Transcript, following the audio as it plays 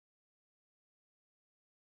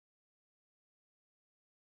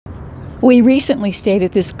We recently stayed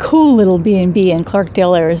at this cool little B&B in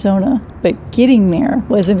Clarkdale, Arizona, but getting there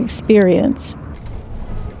was an experience.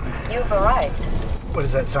 You've arrived. What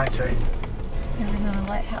does that sign say? Arizona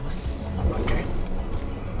Lighthouse. Okay.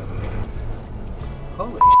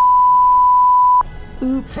 Holy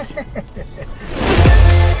Oops.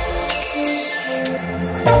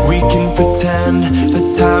 We can pretend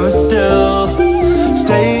the time is still.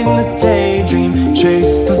 Stay in the daydream,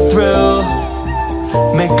 chase the thrill.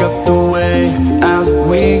 Make up the way as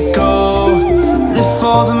we go. Live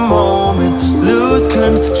for the moment, lose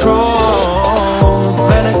control.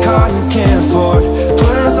 Rent a car you can't afford.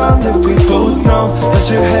 Put on a song that we both know. Let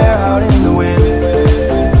your hair out in the wind.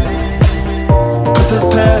 Put the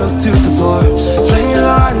pedal to the floor. Flame your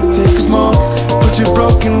light and take a smoke. Put your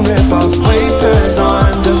broken rib off, wafers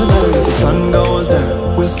on. Doesn't matter if the sun goes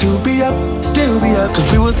down. We'll still be up,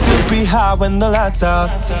 cause we will still be high when the lights out.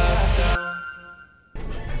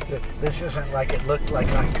 This isn't like it looked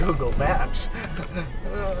like on Google Maps. I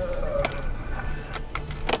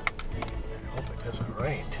hope it doesn't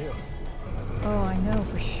rain too. Oh, I know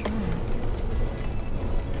for sure.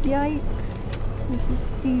 Yikes. This is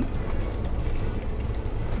steep.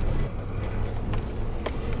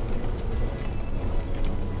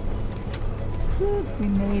 Whew, we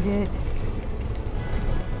made it.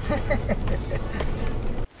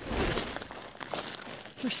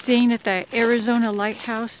 We're staying at the Arizona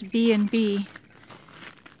Lighthouse B&B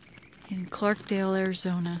in Clarkdale,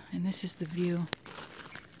 Arizona, and this is the view.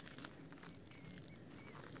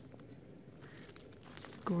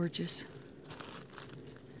 It's gorgeous.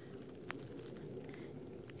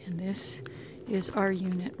 And this is our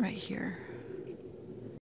unit right here.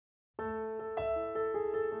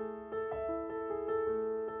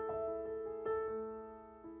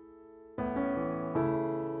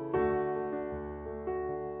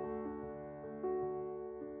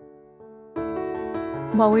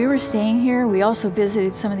 While we were staying here, we also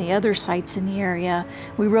visited some of the other sites in the area.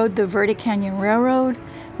 We rode the Verde Canyon Railroad,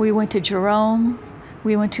 we went to Jerome,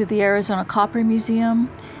 we went to the Arizona Copper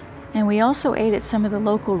Museum, and we also ate at some of the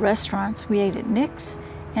local restaurants. We ate at Nick's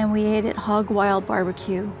and we ate at Hog Wild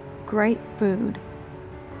Barbecue. Great food.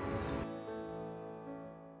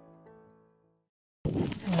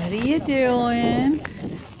 What are you doing?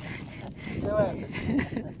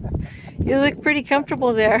 You look pretty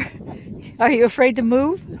comfortable there. Are you afraid to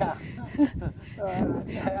move? Yeah.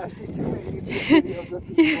 I've seen too many YouTube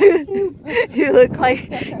videos.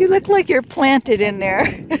 You look like you're planted in there.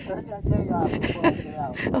 Turn that thing off before I get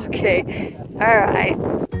out. Okay. All right.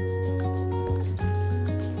 Oh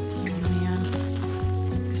man,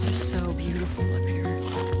 this is so beautiful up here.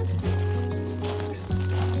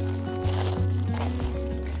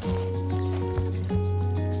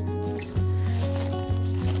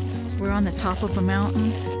 We're on the top of a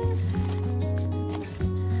mountain.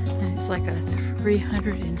 It's like a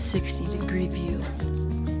 360-degree view.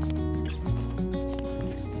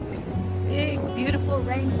 Big, beautiful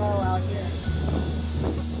rainbow out here.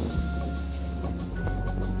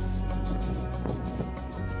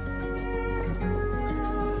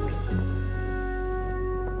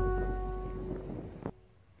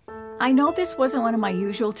 I know this wasn't one of my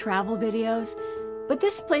usual travel videos, but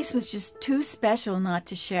this place was just too special not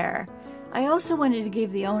to share. I also wanted to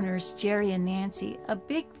give the owners, Jerry and Nancy, a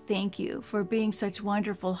big thank you for being such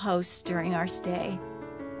wonderful hosts during our stay.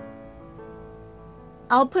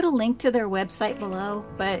 I'll put a link to their website below,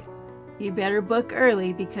 but you better book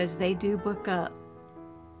early because they do book up.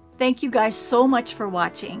 Thank you guys so much for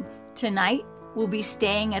watching. Tonight, we'll be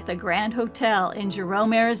staying at the Grand Hotel in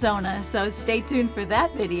Jerome, Arizona, so stay tuned for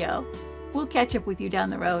that video. We'll catch up with you down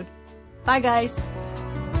the road. Bye guys!